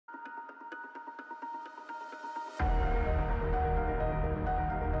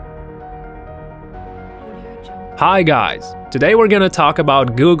Hi guys! Today we're gonna talk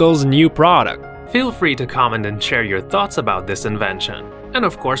about Google's new product. Feel free to comment and share your thoughts about this invention. And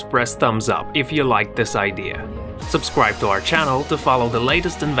of course press thumbs up if you like this idea. Subscribe to our channel to follow the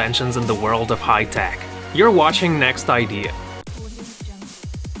latest inventions in the world of high tech. You're watching Next Idea.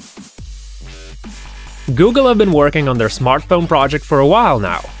 Google have been working on their smartphone project for a while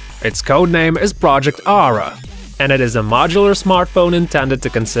now. Its codename is Project Aura, and it is a modular smartphone intended to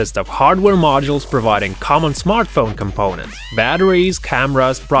consist of hardware modules providing common smartphone components, batteries,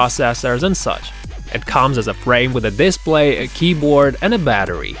 cameras, processors, and such. It comes as a frame with a display, a keyboard, and a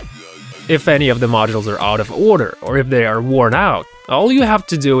battery. If any of the modules are out of order, or if they are worn out, all you have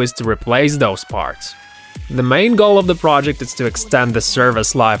to do is to replace those parts. The main goal of the project is to extend the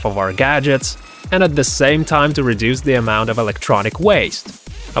service life of our gadgets, and at the same time to reduce the amount of electronic waste.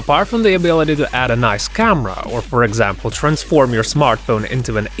 Apart from the ability to add a nice camera, or for example transform your smartphone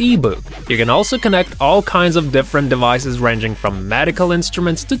into an e-book, you can also connect all kinds of different devices ranging from medical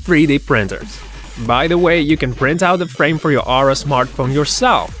instruments to 3D printers. By the way, you can print out the frame for your Aura smartphone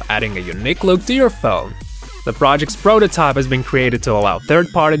yourself, adding a unique look to your phone. The project's prototype has been created to allow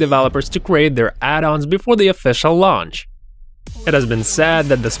third-party developers to create their add-ons before the official launch. It has been said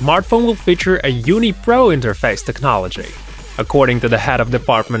that the smartphone will feature a UniPro interface technology. According to the head of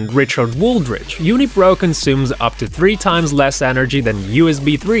department Richard Wooldridge, UniPro consumes up to 3 times less energy than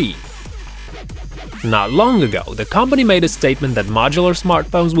USB 3. Not long ago, the company made a statement that modular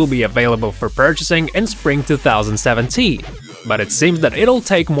smartphones will be available for purchasing in spring 2017, but it seems that it'll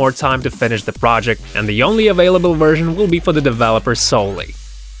take more time to finish the project, and the only available version will be for the developers solely.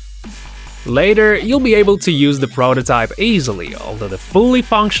 Later, you'll be able to use the prototype easily, although the fully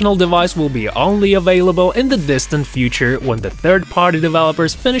functional device will be only available in the distant future when the third-party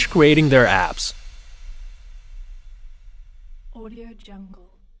developers finish creating their apps. Audio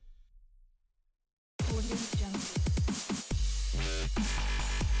Jungle. Audio Jungle.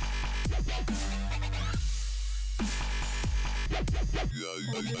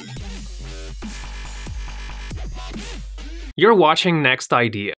 Audio Jungle. You're watching Next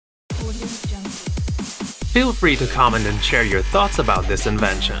Idea. Feel free to comment and share your thoughts about this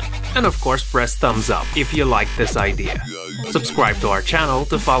invention. And of course press thumbs up if you like this idea. Subscribe to our channel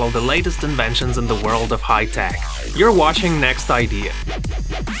to follow the latest inventions in the world of high tech. You're watching Next Idea.